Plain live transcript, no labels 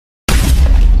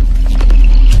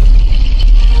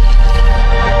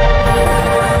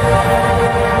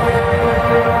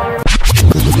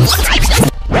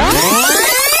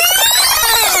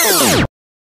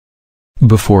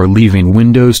Before leaving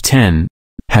Windows 10,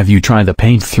 have you tried the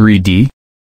Paint 3D?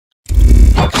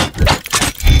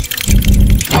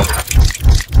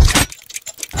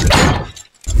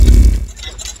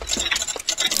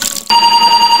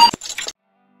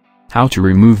 How to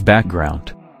remove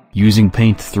background using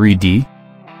Paint 3D?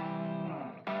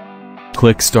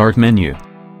 Click Start menu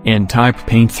and type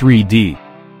Paint 3D.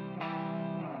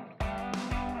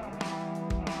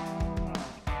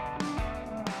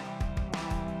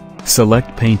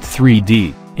 Select Paint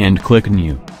 3D and click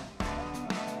New.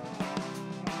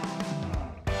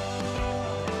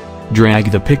 Drag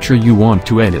the picture you want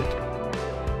to edit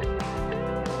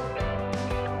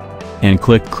and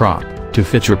click Crop to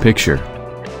fit your picture.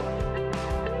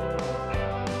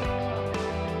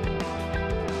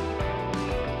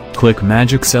 Click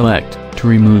Magic Select to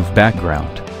remove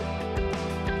background.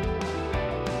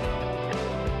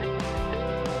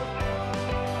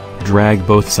 Drag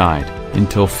both sides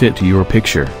until fit to your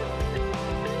picture.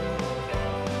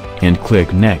 And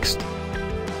click Next.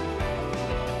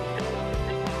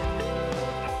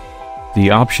 The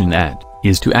option Add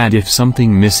is to add if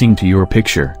something missing to your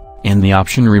picture, and the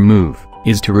option Remove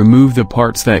is to remove the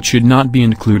parts that should not be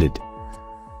included.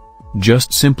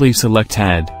 Just simply select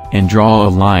Add and draw a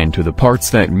line to the parts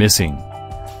that missing.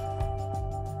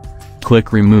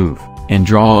 Click Remove and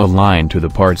draw a line to the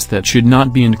parts that should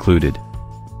not be included.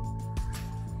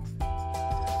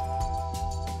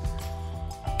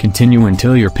 Continue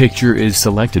until your picture is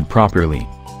selected properly.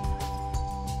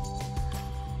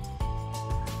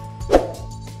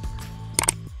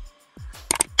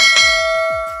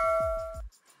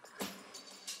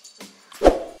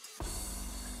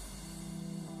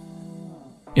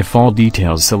 If all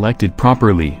details selected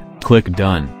properly, click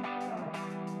Done.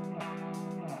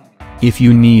 If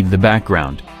you need the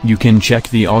background, you can check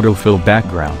the autofill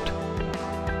background.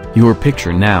 Your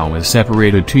picture now is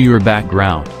separated to your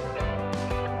background.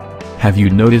 Have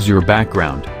you noticed your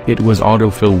background? It was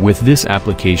autofill with this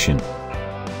application.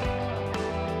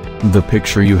 The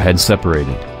picture you had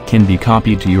separated can be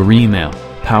copied to your email,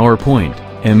 PowerPoint,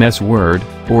 MS Word,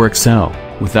 or Excel,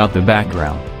 without the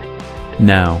background.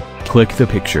 Now, click the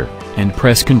picture, and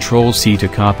press Ctrl+C to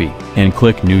copy, and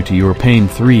click New to your Paint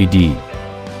 3D.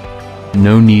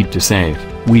 No need to save,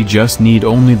 we just need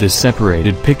only the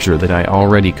separated picture that I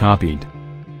already copied.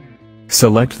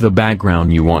 Select the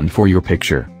background you want for your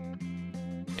picture.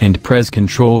 And press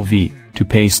Ctrl+V to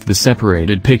paste the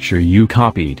separated picture you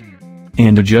copied.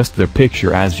 And adjust the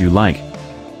picture as you like.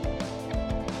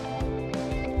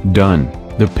 Done.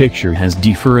 The picture has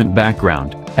different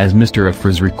background, as Mr. F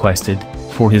has requested,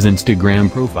 for his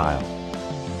Instagram profile.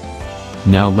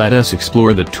 Now let us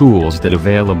explore the tools that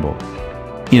available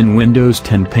in Windows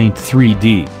 10 Paint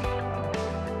 3D.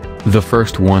 The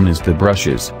first one is the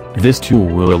brushes. This tool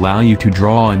will allow you to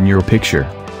draw in your picture.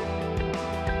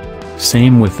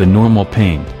 Same with the normal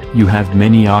paint, you have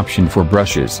many options for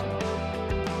brushes.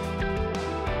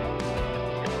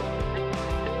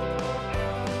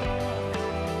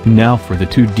 Now for the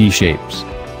 2D shapes.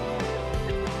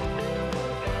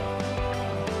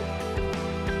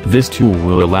 This tool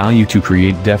will allow you to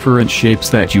create different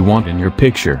shapes that you want in your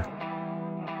picture.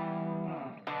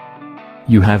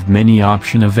 You have many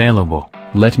options available.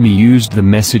 Let me use the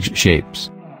message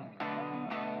shapes.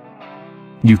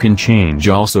 You can change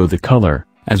also the color,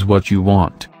 as what you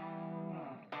want.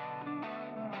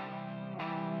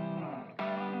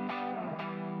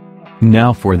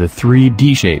 Now for the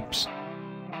 3D shapes.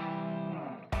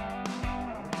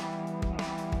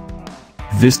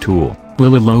 This tool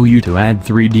will allow you to add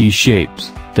 3D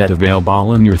shapes that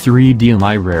available in your 3D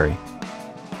library.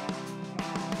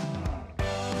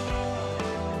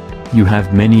 You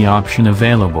have many options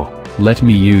available. Let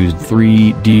me use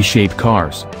 3D shape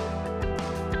cars.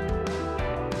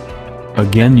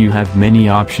 Again, you have many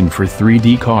options for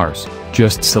 3D cars,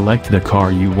 just select the car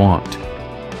you want.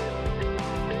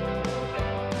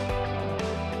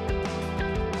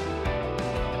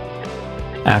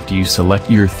 After you select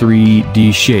your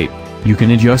 3D shape, you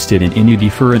can adjust it in any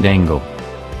different angle.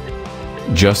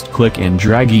 Just click and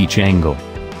drag each angle.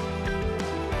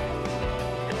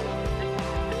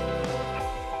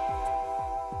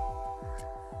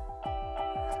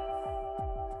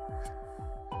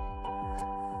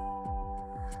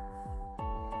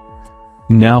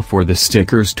 Now for the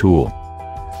stickers tool.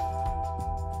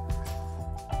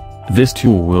 This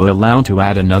tool will allow to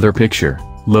add another picture,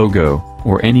 logo,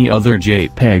 or any other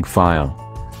JPEG file.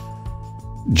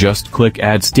 Just click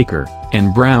Add Sticker,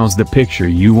 and browse the picture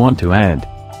you want to add.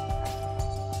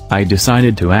 I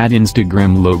decided to add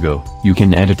Instagram logo. You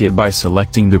can edit it by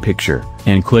selecting the picture,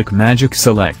 and click Magic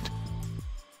Select.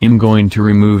 I'm going to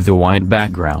remove the white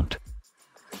background.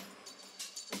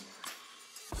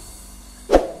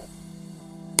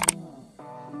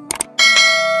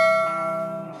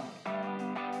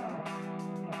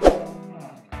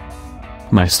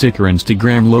 My sticker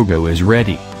Instagram logo is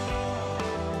ready.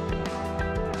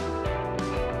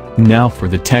 Now for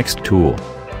the text tool.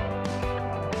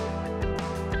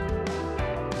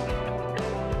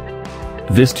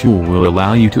 This tool will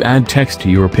allow you to add text to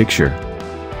your picture.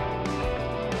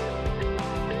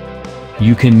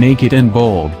 You can make it in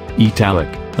bold, italic,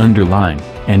 underline,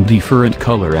 and different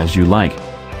color as you like.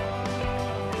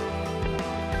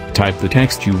 Type the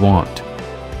text you want.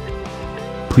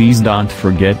 Please don't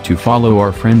forget to follow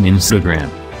our friend Instagram.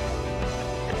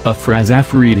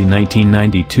 Afrazafridi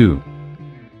 1992.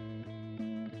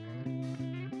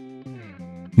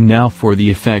 Now for the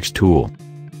effects tool.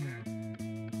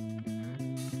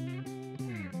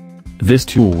 This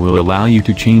tool will allow you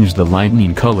to change the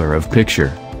lightning color of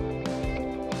picture.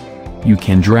 You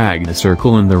can drag the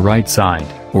circle in the right side,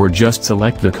 or just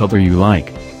select the color you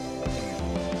like.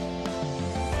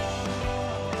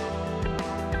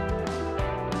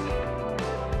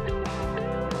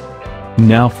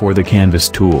 Now for the canvas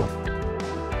tool.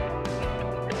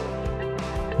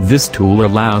 This tool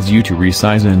allows you to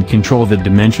resize and control the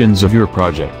dimensions of your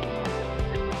project.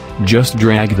 Just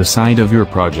drag the side of your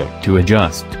project to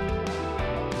adjust.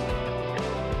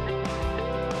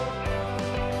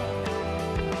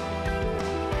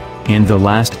 And the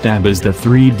last tab is the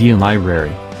 3D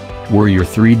library, where your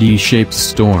 3D shapes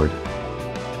stored.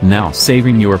 Now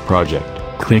saving your project,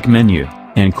 click Menu,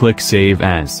 and click Save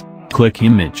As, click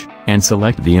Image, and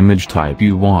select the image type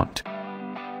you want.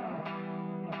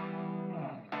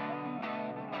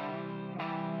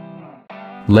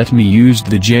 Let me use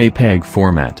the JPEG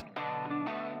format.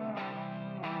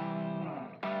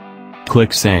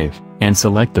 Click Save, and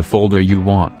select the folder you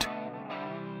want.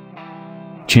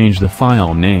 Change the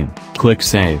file name, click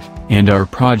Save, and our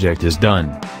project is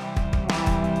done.